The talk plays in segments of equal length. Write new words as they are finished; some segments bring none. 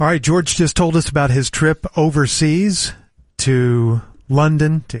All right, George just told us about his trip overseas to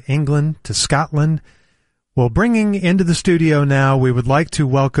London, to England, to Scotland. Well, bringing into the studio now, we would like to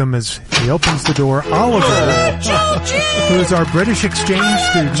welcome, as he opens the door, Oliver, who is our British exchange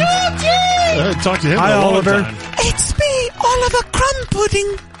student. Talk to him. Hi, Oliver. It's me, Oliver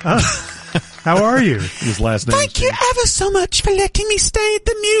Crumbpudding. How are you? His last name. Thank you ever so much for letting me stay at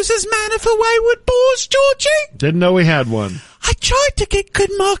the Musers Manor for Wayward Boars, Georgie. Didn't know we had one. I tried to get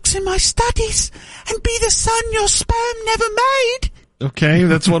good marks in my studies and be the son your sperm never made. Okay,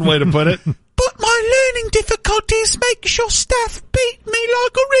 that's one way to put it. But my learning difficulties make your staff beat me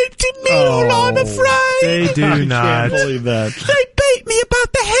like a rented mule, I'm afraid. They do not. I can't believe that. They beat me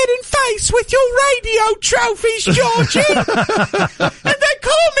about the head and face with your radio trophies, Georgie. And they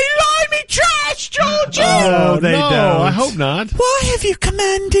call me limey trash, Georgie. Oh, they no, don't. I hope not. Why have you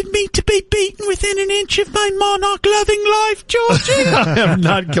commanded me to be beaten within an inch of my monarch-loving life, Georgie? I have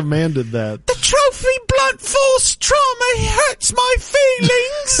not commanded that. The trophy blunt force trauma hurts my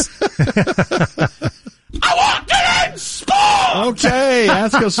feelings. I want to learn sport! Okay,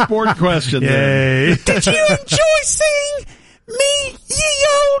 ask a sport question then. Yay. Did you enjoy seeing me Ye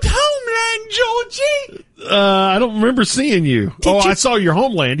Olde homeland, Georgie? I don't remember seeing you. I saw your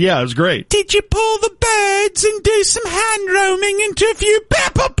homeland. Yeah, it was great. Did you pull the birds and do some hand roaming into a few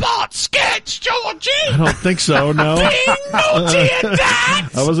pepper pot skirts, Georgie? I don't think so, no. Being naughty at that!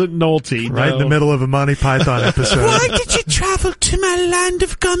 I wasn't naughty. Right in the middle of a Monty Python episode. Why did you travel to my land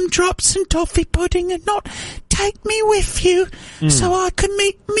of gumdrops and toffee pudding and not take me with you so I could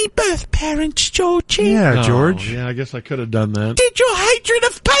meet me birth parents, Georgie? Yeah, George. Yeah, I guess I could have done that. Did your hatred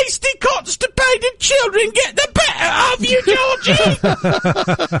of pasty constipated children get the better of you, Georgie?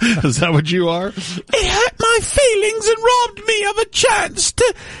 Is that what you are? It hurt my feelings and robbed me of a chance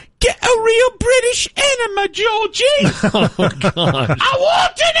to get a real British enema, Georgie. Oh, God. I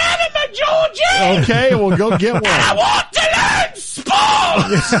want an enema, Georgie. Okay, we'll go get one. I want to learn sport.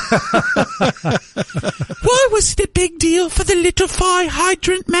 Why was it a big deal for the little fire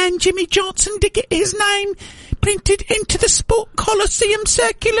hydrant man Jimmy Johnson to get his name printed into the Sport Coliseum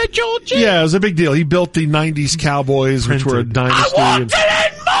Circular, Georgie? Yeah, it was a big deal. He built the 90s Cowboys, which were a dynasty. I want to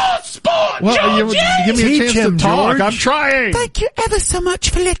learn more sport, Georgie! Give me a chance him, to talk. George. I'm trying. Thank you ever so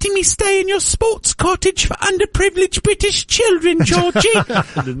much for letting me stay in your sports cottage for underprivileged British children, Georgie.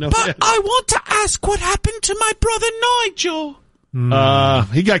 Didn't know But that. I want to ask what happened to my brother Nigel.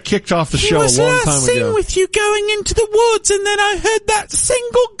 He got kicked off the He show a was long last time seen ago. with you going into the woods, and then I heard that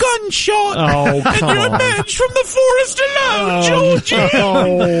single gunshot. Oh, and come you on. emerged from the forest alone, Georgie.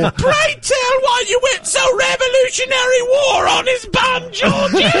 no. Pray tell why you went so Revolutionary War on his bum,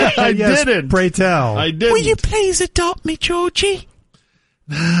 Georgie. I Yes, didn't. Pray tell. I didn't. Will you please adopt me, Georgie?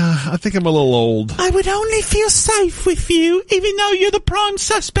 I think I'm a little old. I would only feel safe with you, even though you're the prime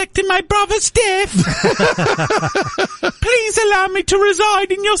suspect in my brother's death. Please allow me to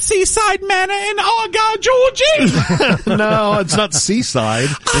reside in your seaside manor in Argyle, Georgie. No, it's not seaside.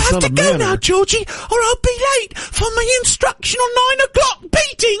 I It's have not to a go manor. now, Georgie, or I'll be late for my instructional 9 o'clock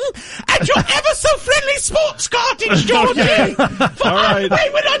beating at your ever-so-friendly sports cottage, Georgie. Okay. For All right.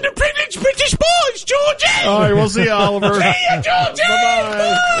 with underprivileged British boys, Georgie. All right, we'll see you, Oliver. See you, Georgie. Bye-bye.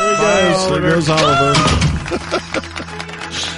 There he goes. There goes Oliver.